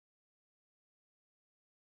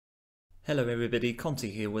Hello everybody, Conti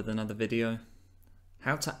here with another video.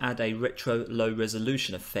 How to add a retro low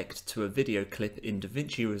resolution effect to a video clip in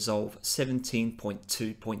DaVinci Resolve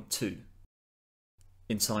 17.2.2.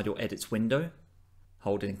 Inside your edits window,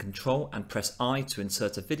 hold in Control and press I to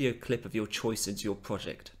insert a video clip of your choice into your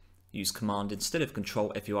project. Use Command instead of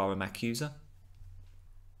Control if you are a Mac user.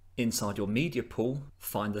 Inside your media pool,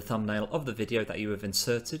 find the thumbnail of the video that you have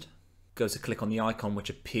inserted. Go to click on the icon which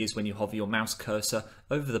appears when you hover your mouse cursor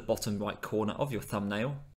over the bottom right corner of your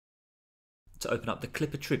thumbnail to open up the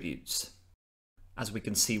clip attributes. As we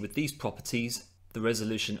can see with these properties, the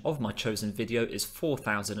resolution of my chosen video is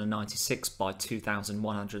 4096 by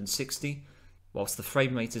 2160, whilst the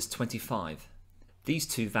frame rate is 25. These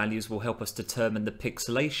two values will help us determine the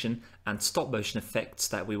pixelation and stop motion effects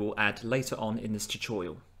that we will add later on in this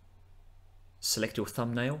tutorial. Select your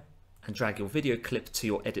thumbnail and drag your video clip to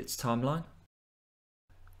your edits timeline.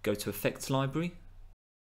 Go to Effects Library.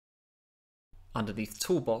 Underneath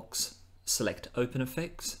Toolbox, select Open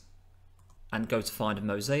Effects and go to find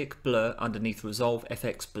Mosaic Blur underneath Resolve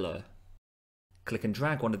FX Blur. Click and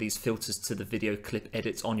drag one of these filters to the video clip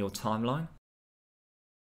edits on your timeline.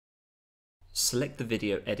 Select the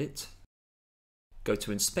video edit. Go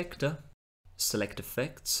to Inspector, select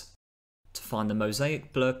Effects to find the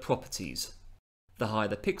Mosaic Blur properties. The higher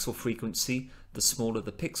the pixel frequency, the smaller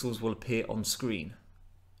the pixels will appear on screen.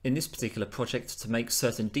 In this particular project, to make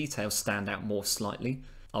certain details stand out more slightly,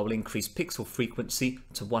 I will increase pixel frequency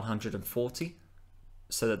to 140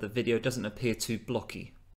 so that the video doesn't appear too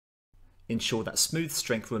blocky. Ensure that smooth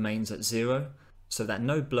strength remains at 0 so that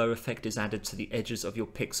no blur effect is added to the edges of your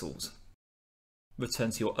pixels.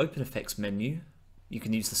 Return to your Open Effects menu. You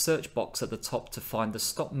can use the search box at the top to find the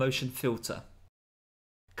stop motion filter.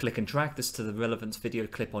 Click and drag this to the relevant video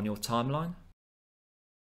clip on your timeline.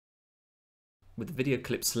 With the video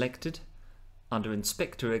clip selected, under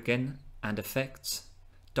Inspector again and Effects,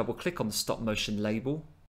 double click on the stop motion label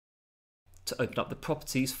to open up the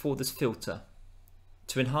properties for this filter.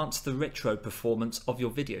 To enhance the retro performance of your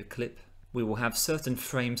video clip, we will have certain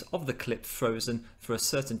frames of the clip frozen for a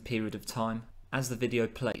certain period of time as the video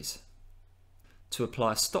plays. To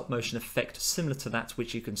apply a stop motion effect similar to that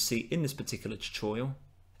which you can see in this particular tutorial,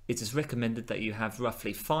 it is recommended that you have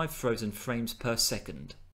roughly 5 frozen frames per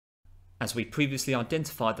second. As we previously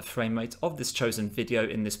identified the frame rate of this chosen video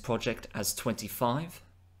in this project as 25,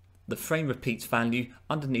 the frame repeat value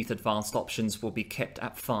underneath advanced options will be kept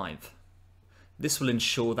at 5. This will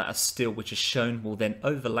ensure that a still which is shown will then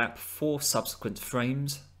overlap 4 subsequent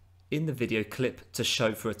frames in the video clip to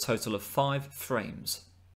show for a total of 5 frames.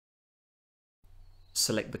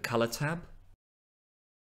 Select the Color tab.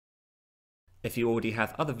 If you already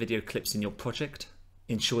have other video clips in your project,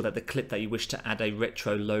 ensure that the clip that you wish to add a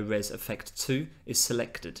retro low-res effect to is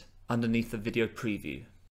selected underneath the video preview.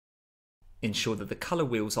 Ensure that the color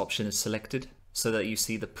wheels option is selected so that you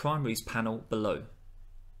see the primaries panel below.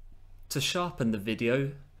 To sharpen the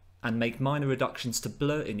video and make minor reductions to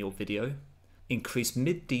blur in your video, increase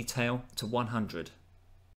mid-detail to 100.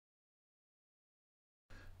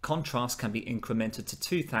 Contrast can be incremented to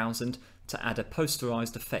 2000 to add a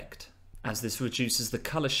posterized effect, as this reduces the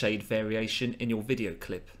color shade variation in your video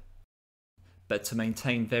clip. But to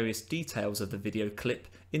maintain various details of the video clip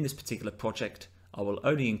in this particular project, I will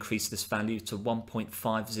only increase this value to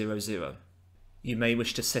 1.500. You may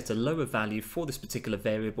wish to set a lower value for this particular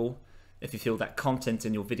variable if you feel that content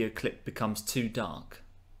in your video clip becomes too dark.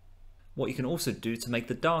 What you can also do to make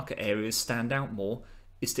the darker areas stand out more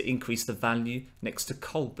is to increase the value next to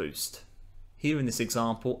Kohl Boost. Here in this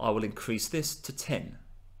example, I will increase this to 10.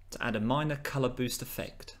 To add a minor color boost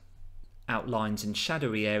effect. Outlines in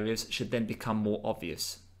shadowy areas should then become more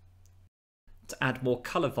obvious. To add more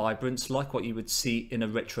color vibrance like what you would see in a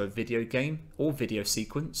retro video game or video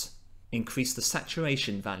sequence, increase the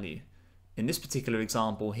saturation value. In this particular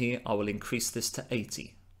example here, I will increase this to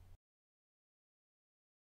 80.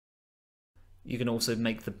 You can also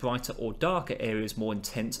make the brighter or darker areas more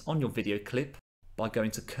intense on your video clip by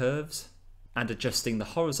going to Curves and adjusting the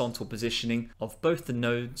horizontal positioning of both the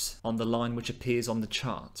nodes on the line which appears on the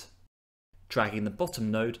chart. Dragging the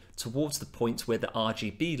bottom node towards the point where the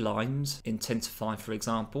RGB lines intensify, for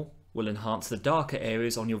example, will enhance the darker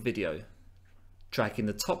areas on your video. Dragging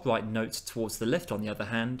the top right node towards the left, on the other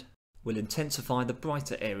hand, will intensify the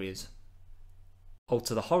brighter areas.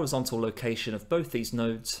 Alter the horizontal location of both these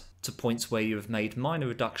nodes to points where you have made minor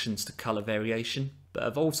reductions to color variation, but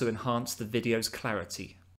have also enhanced the video's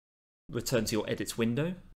clarity. Return to your Edits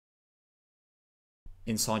window.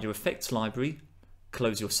 Inside your Effects library,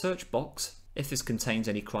 close your search box if this contains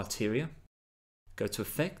any criteria. Go to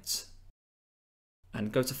Effects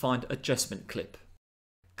and go to find Adjustment Clip.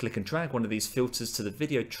 Click and drag one of these filters to the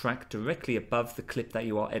video track directly above the clip that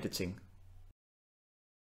you are editing.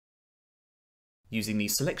 Using the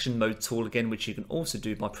selection mode tool again, which you can also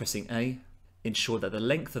do by pressing A, ensure that the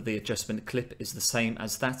length of the adjustment clip is the same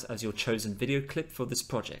as that as your chosen video clip for this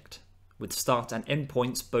project, with start and end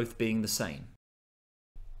points both being the same.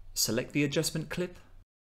 Select the adjustment clip.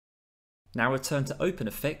 Now return to Open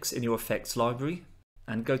Effects in your effects library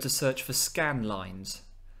and go to search for Scan Lines.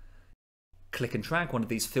 Click and drag one of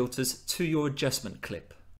these filters to your adjustment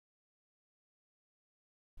clip.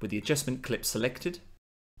 With the adjustment clip selected,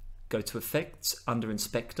 go to Effects under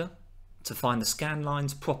Inspector to find the Scan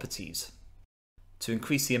Lines properties. To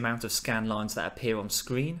increase the amount of scan lines that appear on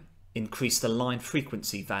screen, increase the line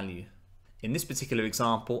frequency value. In this particular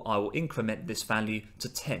example, I will increment this value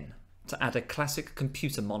to 10 to add a classic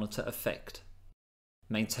computer monitor effect.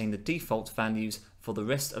 Maintain the default values for the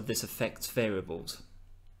rest of this effect's variables.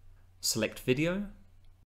 Select Video,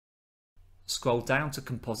 scroll down to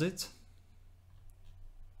Composite.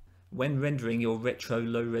 When rendering your retro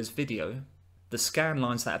low-res video, the scan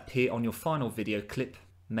lines that appear on your final video clip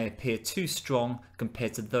may appear too strong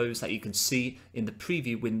compared to those that you can see in the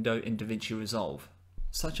preview window in DaVinci Resolve,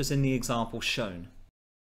 such as in the example shown.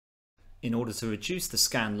 In order to reduce the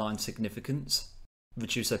scan line significance,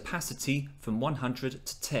 reduce opacity from 100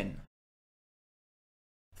 to 10.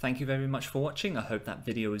 Thank you very much for watching. I hope that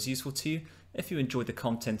video was useful to you. If you enjoyed the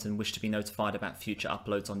content and wish to be notified about future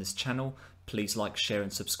uploads on this channel, please like, share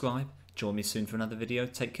and subscribe. Join me soon for another video.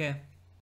 Take care.